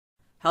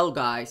Hello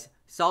guys,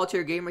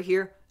 Solitaire Gamer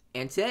here,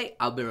 and today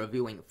I'll be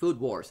reviewing Food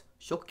Wars,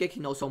 Shokugeki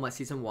no Soma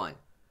Season 1.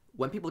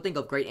 When people think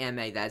of great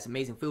anime that has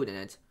amazing food in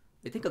it,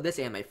 they think of this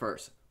anime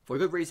first, for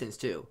good reasons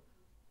too.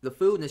 The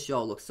food in the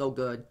show looks so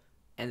good,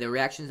 and the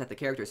reactions that the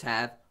characters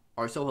have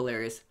are so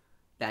hilarious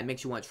that it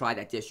makes you want to try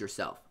that dish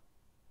yourself.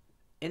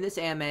 In this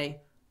anime,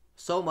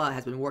 Soma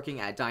has been working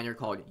at a diner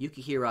called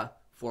Yukihira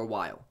for a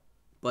while,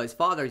 but his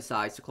father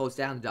decides to close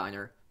down the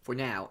diner for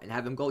now and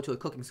have him go to a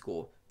cooking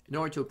school in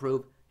order to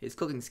improve his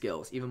cooking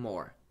skills even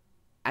more.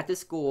 At this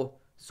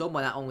school,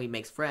 Soma not only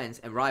makes friends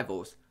and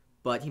rivals,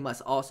 but he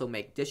must also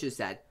make dishes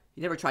that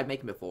he never tried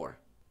making before.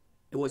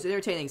 It was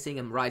entertaining seeing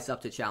him rise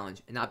up to the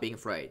challenge and not being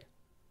afraid.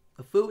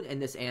 The food in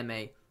this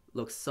anime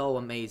looks so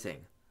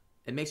amazing.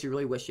 It makes you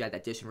really wish you had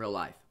that dish in real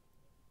life.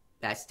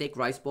 That steak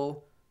rice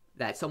bowl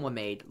that someone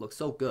made looks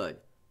so good.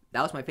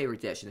 That was my favorite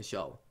dish in the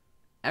show.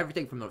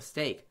 Everything from the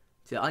steak,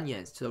 to the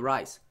onions, to the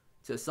rice,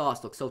 to the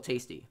sauce looks so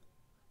tasty.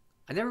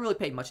 I never really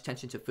paid much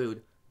attention to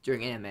food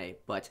during anime,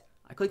 but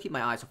I couldn't keep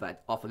my eyes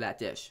off of that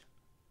dish.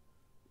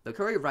 The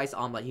curry rice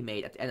omelet he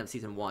made at the end of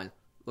Season 1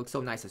 looked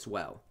so nice as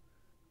well.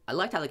 I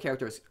liked how the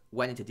characters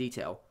went into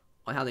detail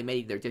on how they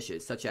made their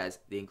dishes, such as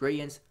the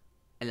ingredients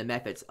and the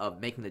methods of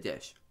making the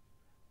dish.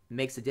 It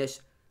makes the dish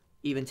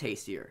even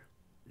tastier.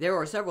 There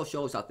are several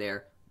shows out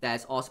there that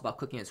is also about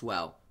cooking as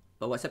well,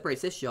 but what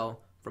separates this show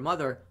from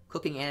other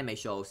cooking anime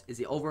shows is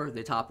the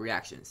over-the-top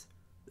reactions.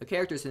 The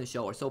characters in the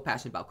show are so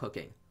passionate about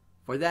cooking.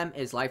 For them,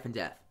 it is life and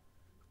death.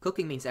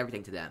 Cooking means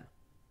everything to them.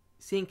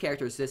 Seeing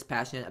characters this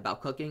passionate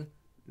about cooking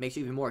makes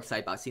you even more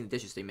excited about seeing the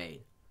dishes they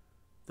made.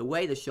 The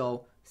way the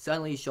show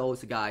suddenly shows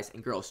the guys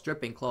and girls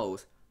stripping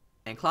clothes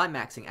and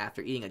climaxing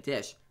after eating a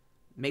dish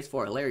makes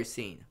for a hilarious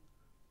scene.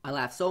 I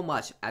laughed so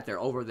much at their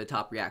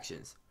over-the-top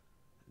reactions.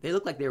 They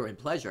looked like they were in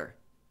pleasure.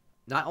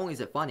 Not only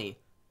is it funny,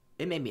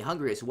 it made me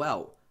hungry as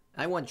well,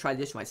 and I wanted to try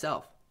the dish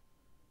myself.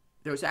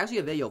 There was actually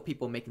a video of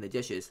people making the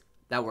dishes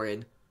that were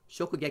in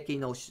Shokugeki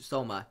no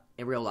Soma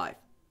in real life.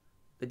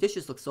 The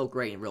dishes look so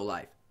great in real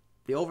life.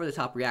 The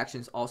over-the-top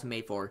reactions also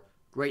made for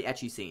great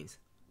ecchi scenes,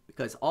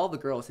 because all the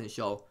girls in the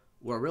show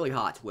were really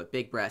hot with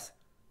big breasts,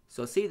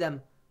 so see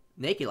them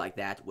naked like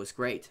that was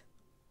great.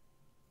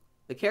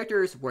 The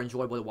characters were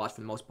enjoyable to watch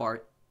for the most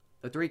part.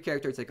 The three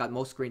characters that got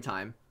most screen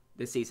time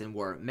this season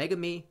were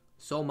Megami,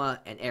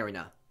 Soma, and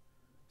Erina.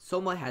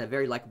 Soma had a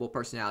very likable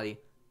personality,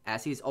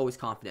 as he's always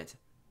confident.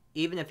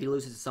 Even if he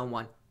loses to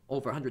someone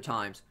over 100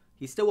 times,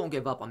 he still won't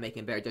give up on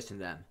making a better dish than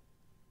them.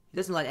 He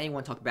doesn't let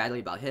anyone talk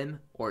badly about him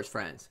or his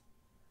friends.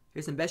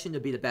 His ambition to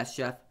be the best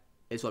chef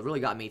is what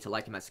really got me to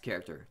like him as a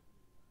character.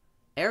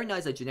 Erina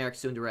is a generic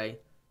tsundere.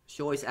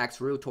 She always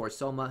acts rude towards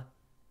Soma,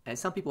 and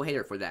some people hate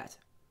her for that.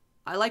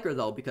 I like her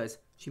though because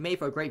she made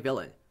for a great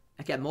villain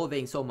and kept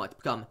motivating Soma to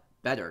become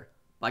better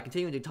by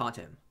continuing to taunt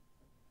him.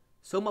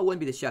 Soma wouldn't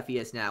be the chef he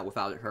is now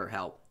without her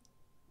help.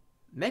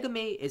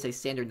 Megami is a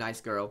standard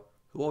nice girl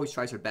who always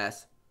tries her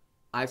best.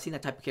 I've seen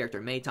that type of character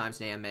many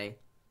times in anime.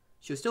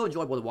 She was still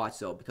enjoyable to watch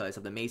though because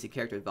of the amazing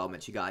character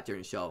development she got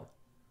during the show.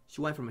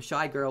 She went from a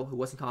shy girl who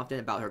wasn't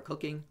confident about her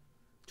cooking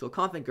to a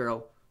confident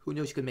girl who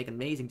knew she could make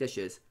amazing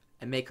dishes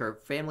and make her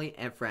family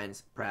and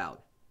friends proud.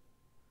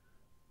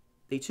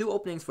 The two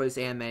openings for this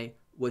anime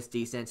was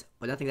decent,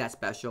 but nothing that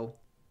special.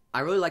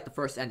 I really liked the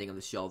first ending of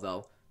the show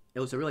though.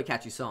 It was a really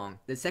catchy song.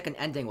 The second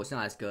ending was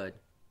not as good.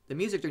 The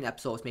music during the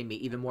episodes made me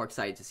even more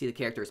excited to see the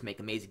characters make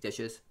amazing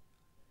dishes.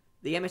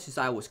 The animation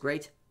style was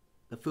great.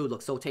 The food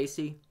looked so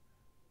tasty.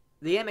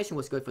 The animation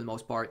was good for the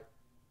most part.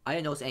 I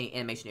didn't notice any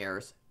animation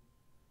errors.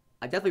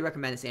 I definitely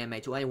recommend this anime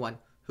to anyone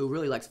who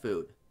really likes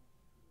food.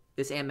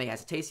 This anime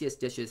has the tastiest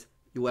dishes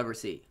you'll ever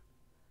see.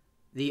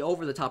 The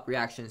over-the-top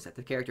reactions that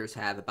the characters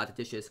have about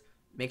the dishes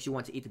makes you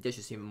want to eat the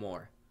dishes even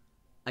more.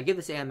 I give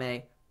this anime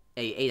a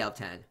 8 out of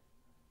 10.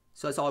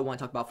 So that's all I want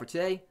to talk about for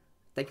today.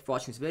 Thank you for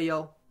watching this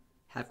video.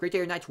 Have a great day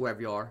or night wherever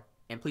you are.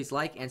 And please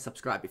like and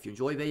subscribe if you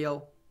enjoy the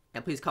video.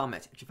 And please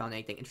comment if you found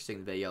anything interesting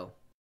in the video.